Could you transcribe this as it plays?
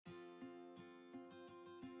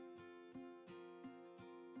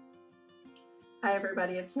Hi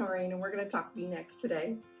everybody, it's Noreen and we're going to talk V-necks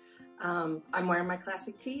today. I'm wearing my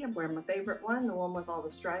classic tee. I'm wearing my favorite one, the one with all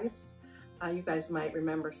the stripes. You guys might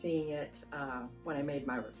remember seeing it when I made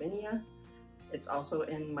my Ravinia. It's also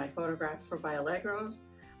in my photograph for Biolegros.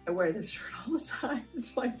 I wear this shirt all the time.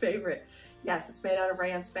 It's my favorite. Yes, it's made out of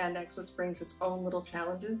rayon spandex, which brings its own little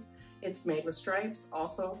challenges. It's made with stripes,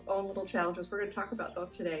 also own little challenges. We're going to talk about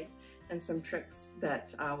those today and some tricks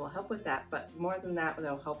that will help with that. But more than that,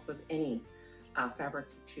 they'll help with any fabric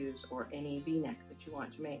you choose or any V-neck that you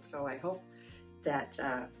want to make. So I hope that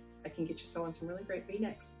I can get you sewing some really great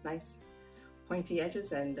V-necks, nice pointy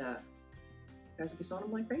edges, and you guys will be sewing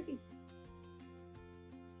them like crazy.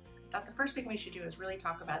 I thought the first thing we should do is really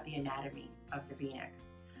talk about the anatomy of the V-neck.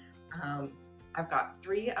 I've got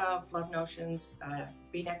 3 of Love Notions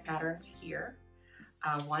V-neck patterns here.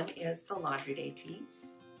 One is the Laundry Day tee,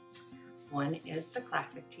 one is the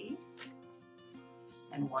classic tee,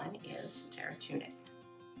 and one is the Terra Tunic.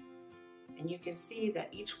 And you can see that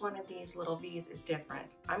each one of these little V's is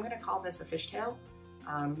different. I'm going to call this a fishtail.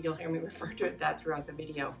 You'll hear me refer to that throughout the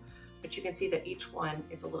video, but you can see that each one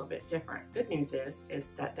is a little bit different. Good news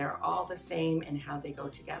is that they're all the same in how they go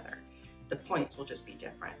together. The points will just be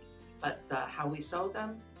different, but how we sew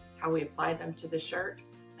them, how we apply them to the shirt,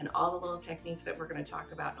 and all the little techniques that we're going to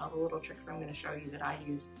talk about, and all the little tricks I'm going to show you that I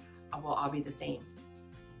use will all be the same.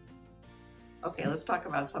 Okay, let's talk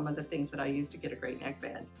about some of the things that I use to get a great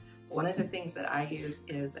neckband. One of the things that I use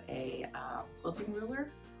is a quilting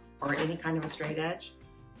ruler or any kind of a straight edge.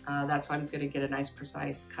 That's how I'm going to get a nice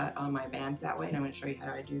precise cut on my band that way, and I'm going to show you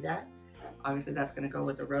how I do that. Obviously that's going to go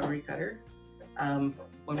with a rotary cutter. When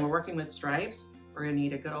we're working with stripes, we're going to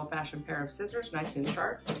need a good old-fashioned pair of scissors, nice and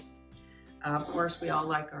sharp. Of course, we all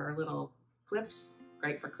like our little clips,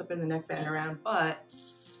 great for clipping the neckband around, but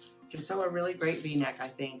to sew a really great V-neck, I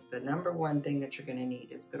think the #1 thing that you're going to need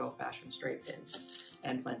is good old-fashioned straight pins,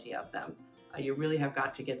 and plenty of them. You really have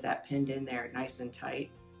got to get that pinned in there nice and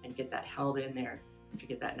tight and get that held in there to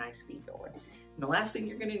get that nice V going. And the last thing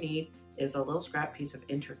you're going to need is a little scrap piece of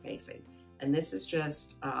interfacing. And this is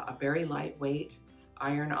just a very lightweight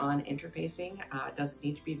iron-on interfacing. It doesn't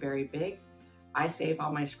need to be very big. I save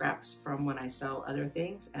all my scraps from when I sew other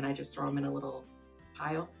things, and I just throw them in a little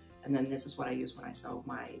pile. And then this is what I use when I sew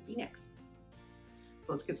my V-necks.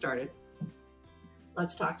 So let's get started.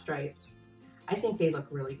 Let's talk stripes. I think they look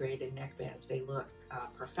really great in neckbands. They look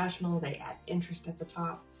professional, they add interest at the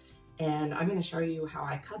top. And I'm gonna show you how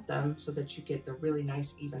I cut them so that you get the really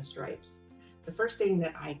nice even stripes. The first thing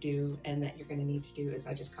that I do and that you're gonna need to do is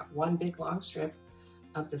I just cut one big long strip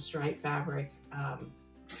of the stripe fabric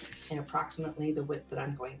in approximately the width that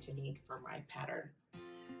I'm going to need for my pattern.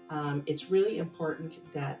 It's really important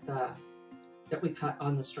that we cut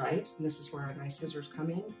on the stripes, and this is where my scissors come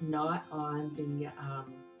in, not on the,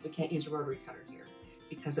 we can't use a rotary cutter here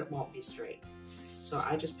because it won't be straight. So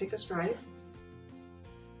I just pick a stripe.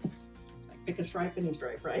 It's like pick a stripe, any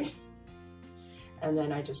stripe, right? And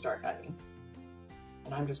then I just start cutting.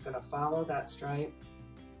 And I'm just gonna follow that stripe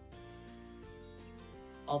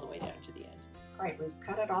all the way down to the end. All right, we've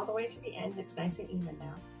cut it all the way to the end. It's nice and even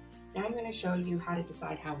now. Now I'm going to show you how to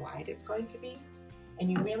decide how wide it's going to be. And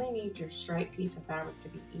you really need your striped piece of fabric to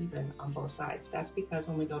be even on both sides. That's because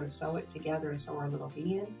when we go to sew it together and sew our little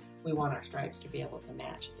V in, we want our stripes to be able to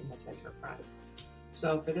match in the center front.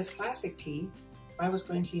 So for this classic tee, if I was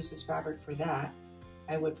going to use this fabric for that,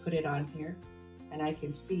 I would put it on here, and I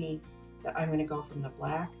can see that I'm going to go from the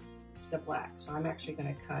black to the black. So I'm actually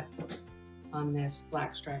going to cut on this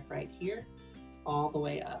black stripe right here all the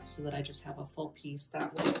way up so that I just have a full piece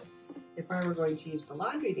that way. If I were going to use the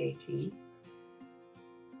Laundry Day tee,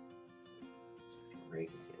 where you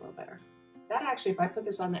can see a little better, that actually, if I put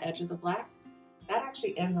this on the edge of the black, that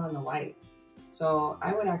actually ends on the white. So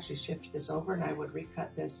I would actually shift this over and I would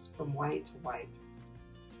recut this from white to white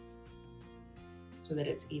so that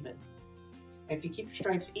it's even. If you keep your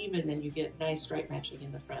stripes even, then you get nice stripe matching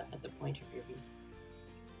in the front at the point of your V.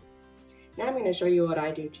 Now I'm going to show you what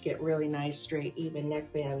I do to get really nice, straight, even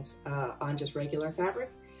neckbands on just regular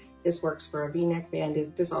fabric. This works for a V-neck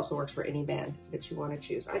band. This also works for any band that you want to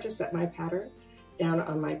choose. I just set my pattern down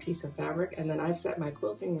on my piece of fabric, and then I've set my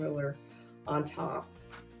quilting ruler on top.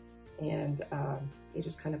 And you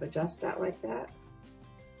just kind of adjust that like that.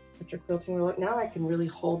 Put your quilting ruler. Now I can really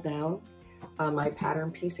hold down my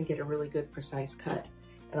pattern piece and get a really good precise cut.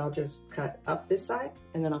 And I'll just cut up this side,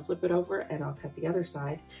 and then I'll flip it over and I'll cut the other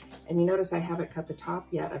side. And you notice I haven't cut the top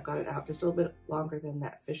yet. I've got it out just a little bit longer than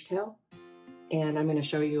that fishtail. And I'm going to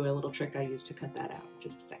show you a little trick I use to cut that out in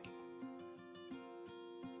just a second.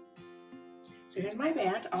 So here's my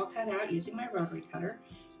band all cut out using my rotary cutter.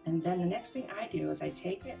 And then the next thing I do is I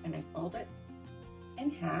take it and I fold it in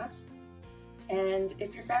half. And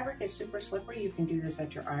if your fabric is super slippery, you can do this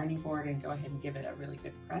at your ironing board and go ahead and give it a really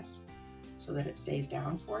good press so that it stays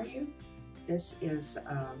down for you. This is,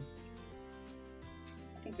 I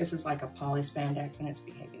think this is like a poly spandex and it's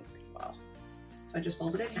behaving pretty well. So I just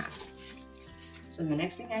fold it in half. So the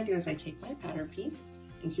next thing I do is I take my pattern piece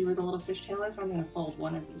and see where the little fishtail is. I'm going to fold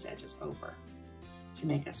one of these edges over to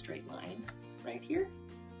make a straight line right here.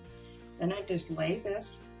 Then I just lay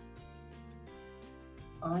this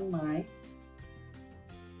on my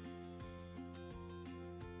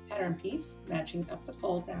pattern piece, matching up the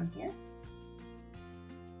fold down here.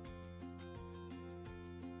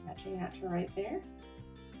 Matching that to right there.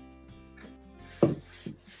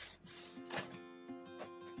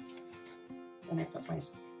 Then I put my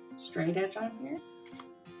straight edge on here.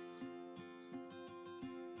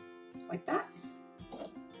 Just like that.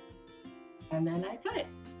 And then I cut it.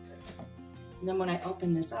 And then when I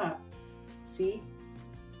open this up, see?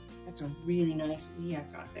 That's a really nice V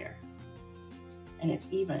I've got there. And it's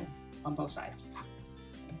even on both sides.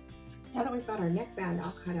 Now that we've got our neckband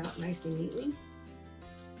all cut out nice and neatly,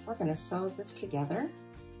 we're gonna sew this together.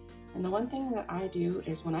 And the one thing that I do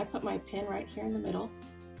is when I put my pin right here in the middle,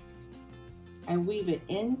 I weave it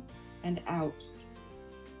in and out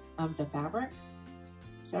of the fabric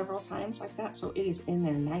several times like that, so it is in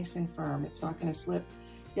there nice and firm. It's not gonna slip.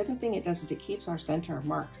 The other thing it does is it keeps our center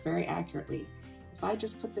marked very accurately. If I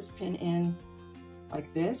just put this pin in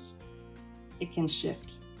like this, it can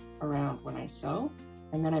shift around when I sew,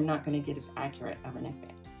 and then I'm not gonna get as accurate of a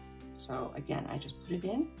neckband. So again, I just put it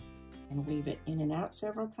in and weave it in and out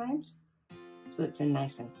several times so it's in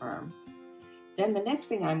nice and firm. Then the next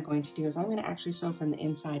thing I'm going to do is I'm going to actually sew from the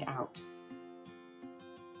inside out.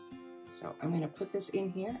 So I'm going to put this in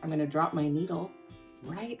here. I'm going to drop my needle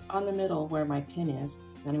right on the middle where my pin is.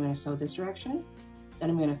 Then I'm going to sew this direction. Then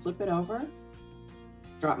I'm going to flip it over,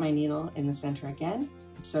 drop my needle in the center again,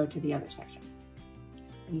 and sew to the other section.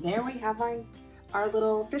 And there we have our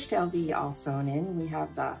little fishtail V all sewn in. We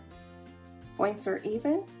have the points are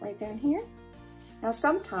even right down here. Now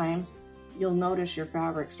sometimes you'll notice your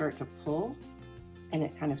fabric start to pull and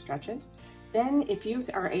it kind of stretches. Then if you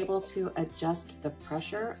are able to adjust the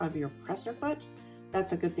pressure of your presser foot,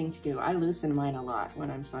 that's a good thing to do. I loosen mine a lot when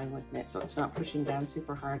I'm sewing with knit, so it's not pushing down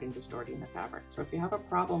super hard and distorting the fabric. So if you have a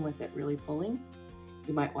problem with it really pulling,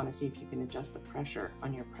 you might want to see if you can adjust the pressure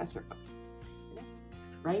on your presser foot.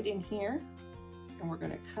 Right in here, and we're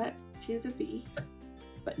going to cut to the V,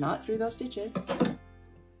 but not through those stitches.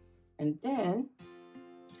 And then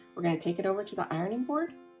we're going to take it over to the ironing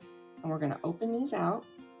board and we're going to open these out.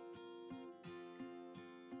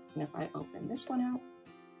 And if I open this one out,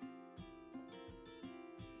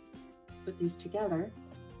 put these together,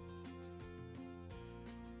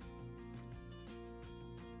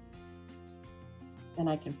 then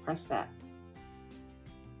I can press that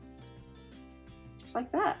just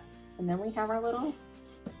like that. And then we have our little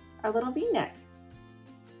V-neck,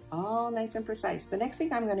 all nice and precise. The next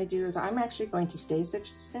thing I'm going to do is I'm actually going to stay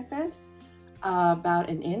stitch this neckband about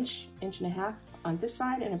an inch and a half on this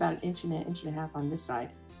side and about an inch and a half on this side.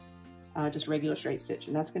 Just regular straight stitch,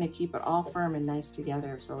 and that's going to keep it all firm and nice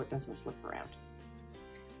together so it doesn't slip around.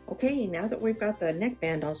 Okay, now that we've got the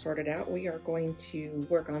neckband all sorted out, we are going to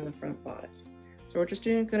work on the front bodice. So we're just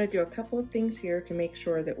going to do a couple of things here to make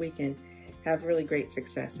sure that we can have really great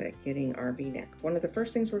success at getting our V-neck. One of the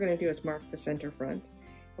first things we're going to do is mark the center front,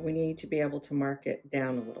 and we need to be able to mark it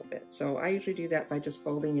down a little bit. So I usually do that by just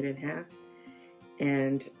folding it in half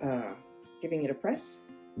and giving it a press.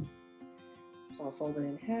 So I'll fold it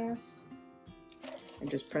in half and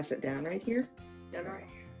just press it down right here. All right.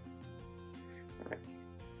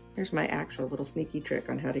 Here's my actual little sneaky trick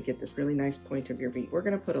on how to get this really nice point of your V. We're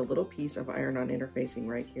going to put a little piece of iron-on interfacing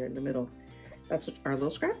right here in the middle. That's what our little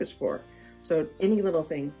scrap is for. So any little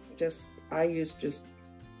thing, I use just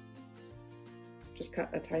cut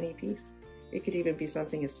a tiny piece. It could even be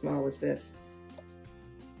something as small as this.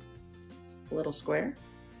 A little square.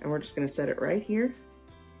 And we're just going to set it right here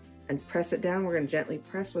and press it down. We're going to gently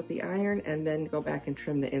press with the iron and then go back and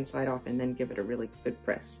trim the inside off and then give it a really good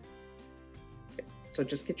press. Okay. So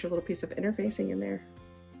just get your little piece of interfacing in there.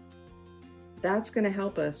 That's going to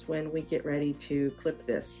help us when we get ready to clip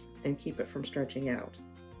this and keep it from stretching out.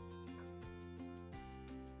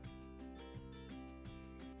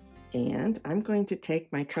 And I'm going to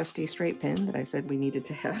take my trusty straight pin that I said we needed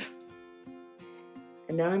to have.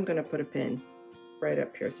 And now I'm going to put a pin right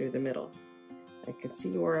up here through the middle. I can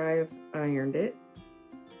see where I've ironed it.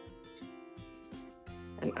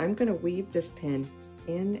 And I'm going to weave this pin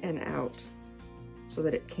in and out so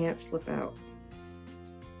that it can't slip out.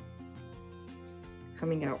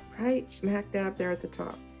 coming out right smack dab there at the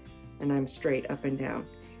top, and I'm straight up and down.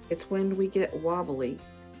 It's when we get wobbly,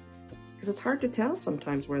 because it's hard to tell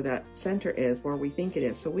sometimes where that center is, where we think it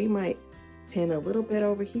is. So we might pin a little bit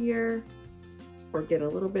over here, or get a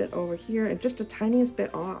little bit over here, and just a tiniest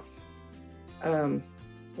bit off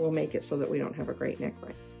will make it so that we don't have a great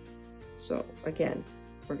neckline. So again,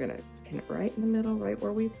 we're gonna pin it right in the middle, right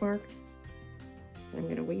where we've marked. I'm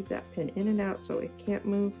gonna weave that pin in and out so it can't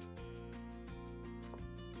move.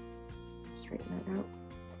 Straighten that out.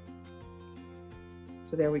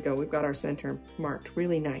 So there we go, we've got our center marked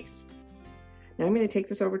really nice. Now I'm gonna take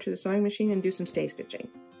this over to the sewing machine and do some stay stitching.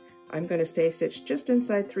 I'm gonna stay stitch just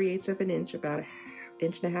inside 3/8 of an inch, about an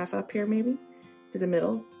inch and a half up here maybe, to the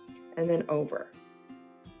middle, and then over.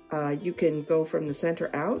 You can go from the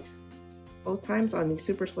center out both times on these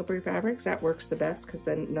super slippery fabrics. That works the best because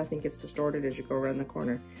then nothing gets distorted as you go around the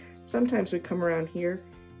corner. Sometimes we come around here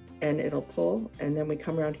and it'll pull, and then we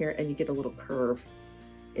come around here and you get a little curve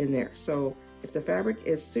in there. So if the fabric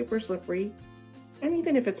is super slippery, and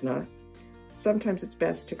even if it's not, sometimes it's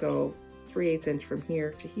best to go 3/8 inch from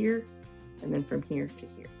here to here, and then from here to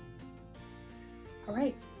here. All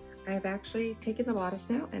right, I've actually taken the bodice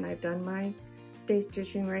now and I've done my stay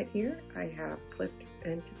stitching right here. I have clipped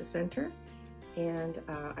into the center, and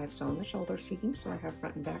I've sewn the shoulder seam, so I have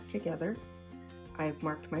front and back together. I've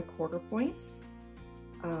marked my quarter points,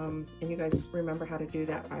 and you guys remember how to do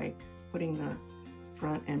that by putting the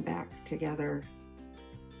front and back together,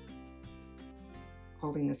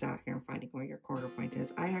 holding this out here and finding where your quarter point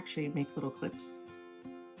is. I actually make little clips,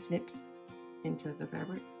 snips into the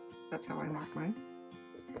fabric. That's how I mark mine.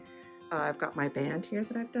 I've got my band here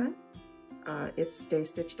that I've done. It's stay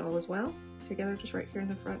stitched all as well together, just right here in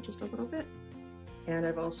the front just a little bit. And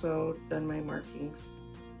I've also done my markings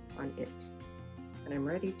on it, and I'm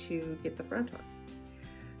ready to get the front on.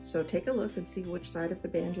 So take a look and see which side of the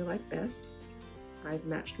band you like best. I've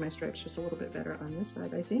matched my stripes just a little bit better on this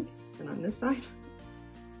side, I think, than on this side.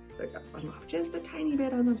 So I got one off just a tiny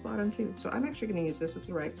bit on this bottom too. So I'm actually going to use this as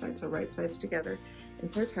the right side, so right sides together.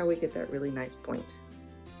 And here's how we get that really nice point.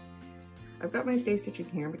 I've got my stay stitching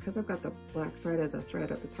here, and because I've got the black side of the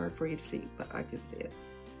thread up, it's hard for you to see, but I can see it.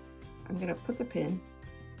 I'm going to put the pin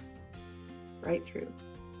right through.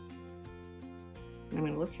 And I'm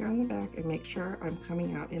going to look here on the back and make sure I'm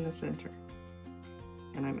coming out in the center.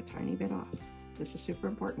 And I'm a tiny bit off. This is super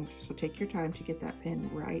important, so take your time to get that pin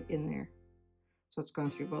right in there. So it's gone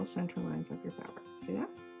through both center lines of your fabric. See that?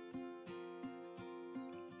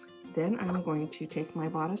 Then I'm going to take my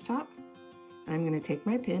bodice top, and I'm going to take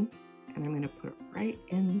my pin, and I'm going to put it right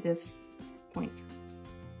in this point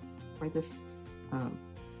where this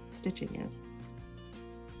stitching is.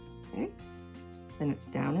 Okay? Then it's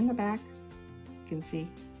down in the back. You can see,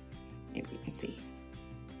 maybe you can see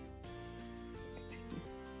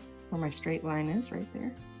where my straight line is right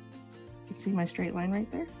there. You can see my straight line right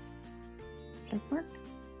there. That worked.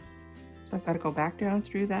 So I've got to go back down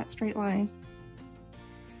through that straight line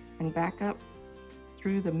and back up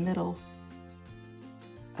through the middle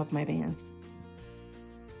of my band.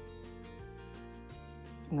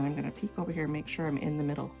 And then I'm going to peek over here and make sure I'm in the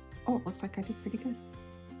middle. Oh, it looks like I did pretty good.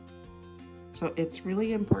 So it's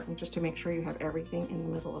really important just to make sure you have everything in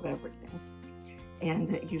the middle of everything, and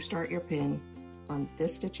that you start your pin on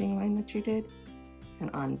this stitching line that you did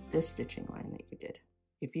and on this stitching line that you did.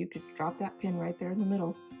 If you could drop that pin right there in the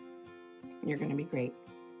middle, you're going to be great.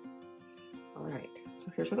 All right,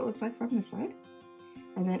 so here's what it looks like from this side.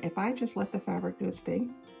 And then if I just let the fabric do its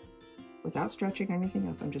thing without stretching or anything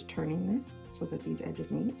else, I'm just turning this so that these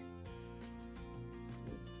edges meet.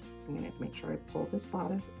 I'm going to make sure I pull this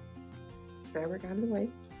bodice fabric out of the way.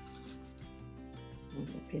 I'm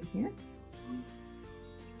going to pin here.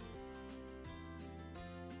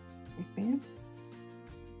 Band.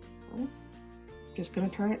 Just going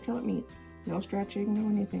to turn it till it meets. No stretching, no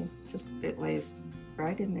anything. Just it lays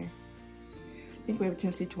right in there. I think we have a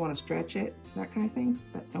tendency to want to stretch it, that kind of thing,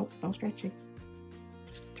 but nope, no stretching.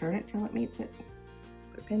 Just turn it till it meets it.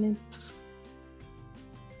 Put a pin in.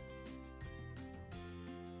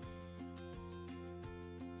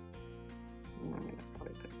 And I'm going to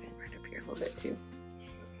probably put a pin right up here a little bit too,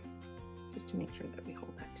 just to make sure that we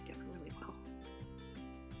hold that together really well.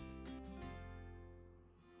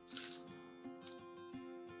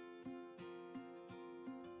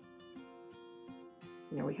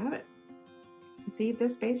 And there we have it. And see,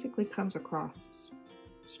 this basically comes across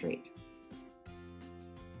straight.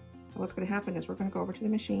 And what's going to happen is we're going to go over to the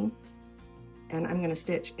machine, and I'm going to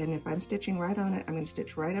stitch, and if I'm stitching right on it, I'm going to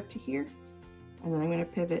stitch right up to here, and then I'm going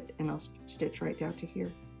to pivot and I'll stitch right down to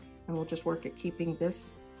here, and we'll just work at keeping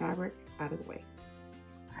this fabric out of the way.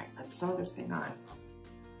 All right, let's sew this thing on.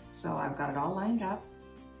 So I've got it all lined up.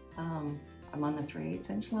 I'm on the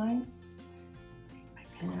 3/8 inch line. Take my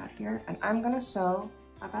pin out here, and I'm gonna sew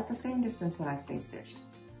about the same distance that I stay stitched.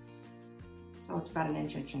 So it's about 1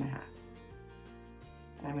 inch, 1.5 inches.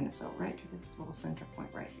 And I'm gonna sew right to this little center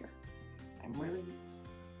point right here. I'm really,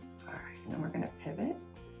 all right, and then we're gonna pivot.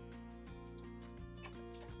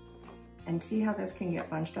 And see how this can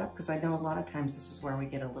get bunched up? Because I know a lot of times this is where we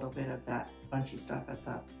get a little bit of that bunchy stuff at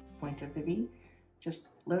the point of the V. Just,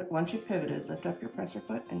 once you've pivoted, lift up your presser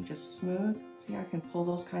foot and just smooth. See, I can pull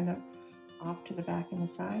those kind of off to the back and the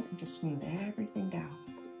side and just smooth everything down.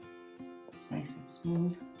 So it's nice and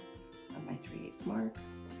smooth on my 3/8 mark.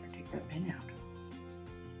 I'm gonna take that pin out.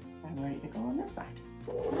 I'm ready to go on this side.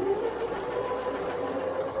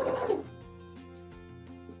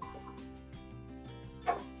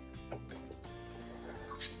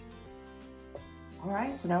 All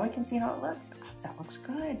right, so now we can see how it looks. Oh, that looks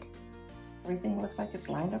good. Everything looks like it's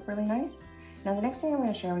lined up really nice. Now the next thing I'm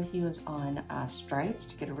going to share with you is on stripes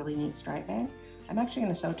to get a really neat stripe band. I'm actually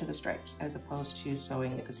going to sew to the stripes as opposed to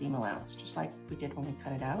sewing the seam allowance, just like we did when we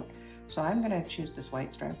cut it out. So I'm going to choose this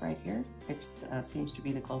white stripe right here. It seems to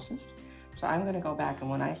be the closest. So I'm going to go back, and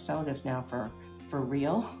when I sew this now for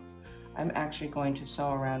real, I'm actually going to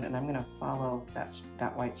sew around and I'm going to follow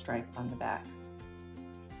that white stripe on the back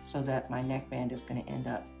so that my neckband is going to end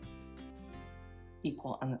up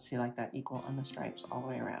equal on the, see like that, equal on the stripes all the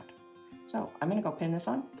way around. So I'm gonna go pin this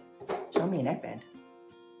on, sew me a neckband.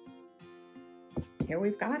 Here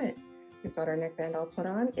we've got it. We've got our neckband all put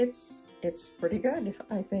on. It's pretty good,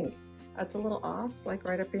 I think. It's a little off, like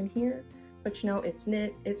right up in here, but you know, it's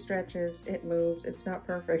knit, it stretches, it moves, it's not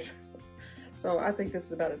perfect. So I think this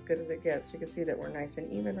is about as good as it gets. You can see that we're nice and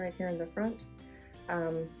even right here in the front.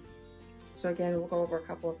 So again, we'll go over a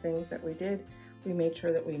couple of things that we did. We made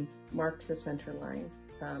sure that we marked the center line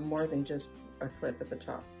more than just a clip at the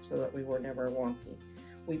top so that we were never wonky.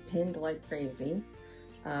 We pinned like crazy.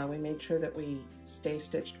 We made sure that we stay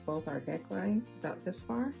stitched both our neckline about this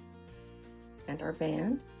far and our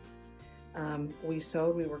band. We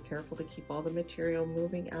sewed, we were careful to keep all the material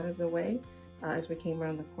moving out of the way as we came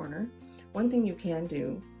around the corner. One thing you can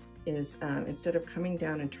do is instead of coming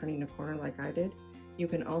down and turning the corner like I did, you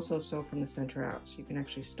can also sew from the center out. So you can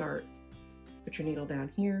actually start, put your needle down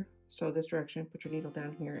here, sew this direction, put your needle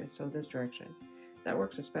down here, and sew this direction. That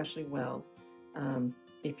works especially well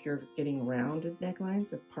if you're getting rounded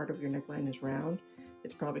necklines. If part of your neckline is round,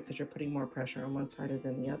 it's probably because you're putting more pressure on one side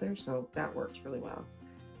than the other, so that works really well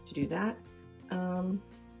to do that. Let's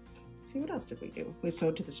see, what else did we do? We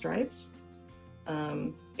sewed to the stripes.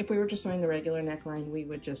 If we were just sewing the regular neckline, we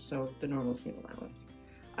would just sew the normal seam allowance.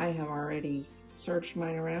 I have already serged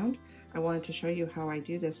mine around. I wanted to show you how I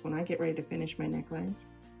do this when I get ready to finish my necklines.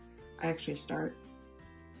 I actually start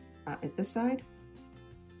at this side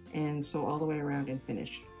and sew all the way around and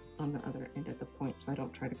finish on the other end at the point, so I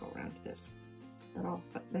don't try to go around this at all.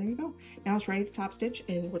 But there you go. Now it's ready to top stitch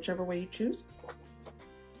in whichever way you choose.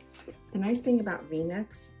 The nice thing about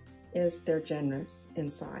V-necks is they're generous in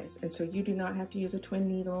size, and so you do not have to use a twin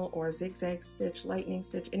needle or zigzag stitch, lightning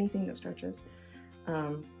stitch, anything that stretches.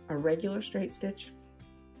 A regular straight stitch,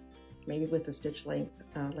 maybe with the stitch length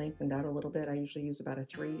lengthened out a little bit, I usually use about a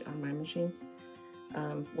 3 on my machine,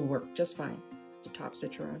 will work just fine to top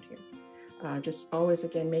stitch around here. Just always,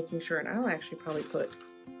 again, making sure, and I'll actually probably put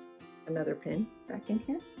another pin back in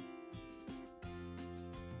here,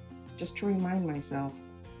 just to remind myself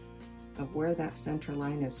of where that center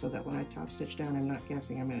line is, so that when I top stitch down, I'm not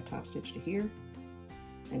guessing. I'm going to top stitch to here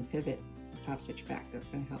and pivot, top stitch back. That's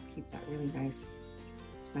going to help keep that really nice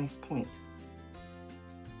point.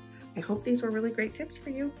 I hope these were really great tips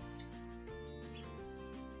for you.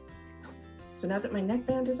 So now that my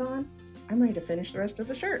neckband is on, I'm ready to finish the rest of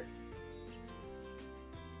the shirt.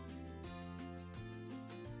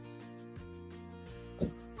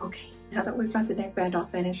 Okay, now that we've got the neckband all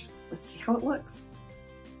finished, let's see how it looks.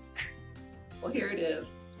 Well, here it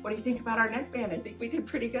is. What do you think about our neckband? I think we did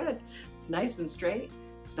pretty good. It's nice and straight.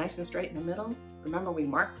 It's nice and straight in the middle. Remember, we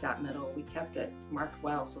marked that middle. We kept it marked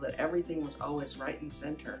well so that everything was always right in the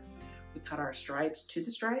center. We cut our stripes to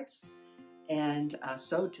the stripes and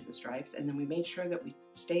sewed to the stripes, and then we made sure that we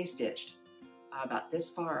stay stitched about this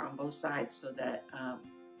far on both sides so that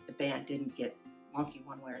the band didn't get wonky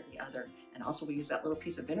one way or the other. And also we used that little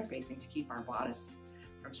piece of interfacing to keep our bodice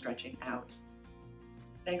from stretching out.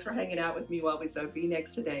 Thanks for hanging out with me while we sewed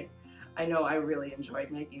V-necks today. I know I really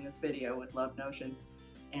enjoyed making this video with Love Notions.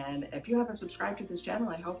 And if you haven't subscribed to this channel,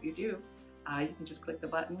 I hope you do. You can just click the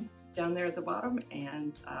button down there at the bottom,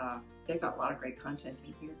 and they've got a lot of great content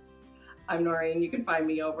in here. I'm Noreen. You can find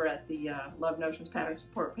me over at the Love Notions Pattern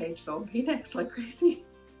Support page, so V-necks like crazy.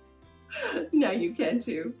 Yeah, you can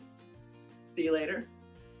too. See you later.